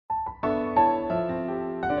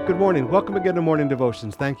Good morning. Welcome again to Morning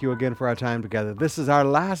Devotions. Thank you again for our time together. This is our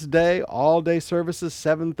last day, all-day services,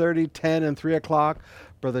 7:30, 10, and 3 o'clock.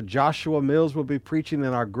 Brother Joshua Mills will be preaching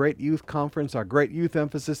in our great youth conference, our great youth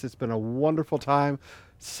emphasis. It's been a wonderful time.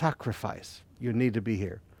 Sacrifice. You need to be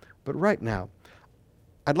here. But right now,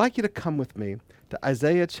 I'd like you to come with me to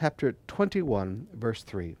Isaiah chapter 21, verse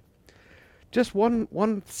 3. Just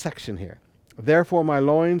one section here. Therefore my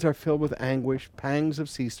loins are filled with anguish, pangs have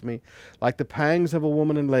seized me, like the pangs of a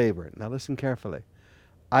woman in labor. Now listen carefully.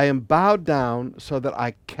 I am bowed down so that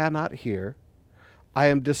I cannot hear. I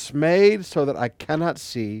am dismayed so that I cannot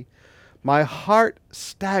see. My heart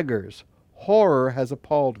staggers. Horror has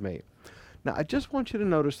appalled me. Now I just want you to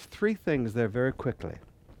notice three things there very quickly.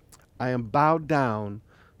 I am bowed down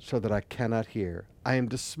so that I cannot hear. I am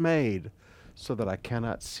dismayed so that I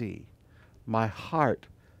cannot see. My heart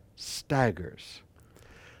staggers.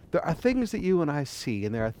 There are things that you and I see,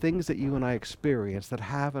 and there are things that you and I experience that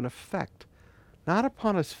have an effect, not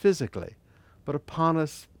upon us physically, but upon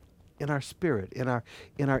us in our spirit, in our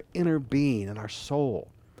inner being, in our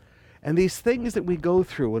soul. And these things that we go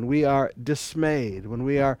through when we are dismayed, when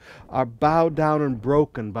we are bowed down and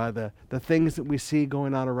broken by the things that we see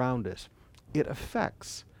going on around us, it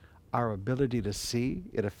affects our ability to see,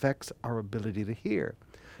 it affects our ability to hear.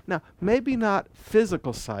 Now, maybe not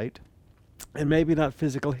physical sight and maybe not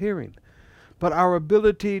physical hearing, but our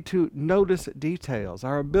ability to notice details,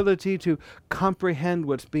 our ability to comprehend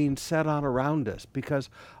what's being said on around us, because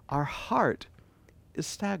our heart is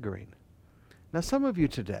staggering. Now, some of you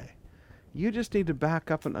today, you just need to back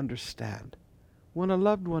up and understand. When a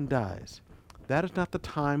loved one dies, that is not the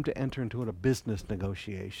time to enter into a business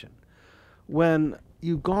negotiation. When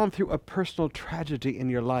you've gone through a personal tragedy in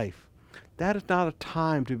your life, that is not a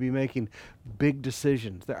time to be making big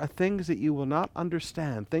decisions. There are things that you will not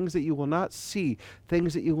understand, things that you will not see,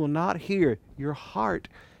 things that you will not hear. Your heart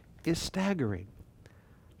is staggering.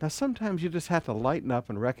 Now, sometimes you just have to lighten up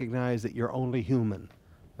and recognize that you're only human.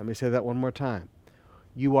 Let me say that one more time.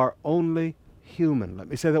 You are only human. Let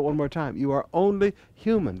me say that one more time. You are only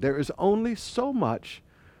human. There is only so much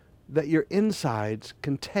that your insides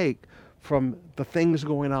can take from the things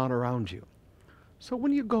going on around you. So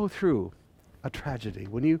when you go through a tragedy,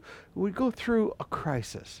 when we go through a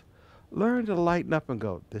crisis, learn to lighten up and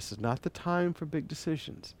go, this is not the time for big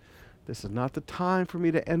decisions. This is not the time for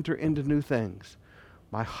me to enter into new things.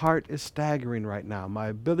 My heart is staggering right now. My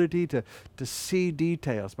ability to see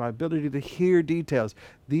details, my ability to hear details,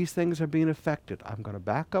 these things are being affected. I'm going to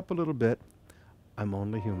back up a little bit. I'm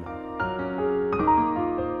only human.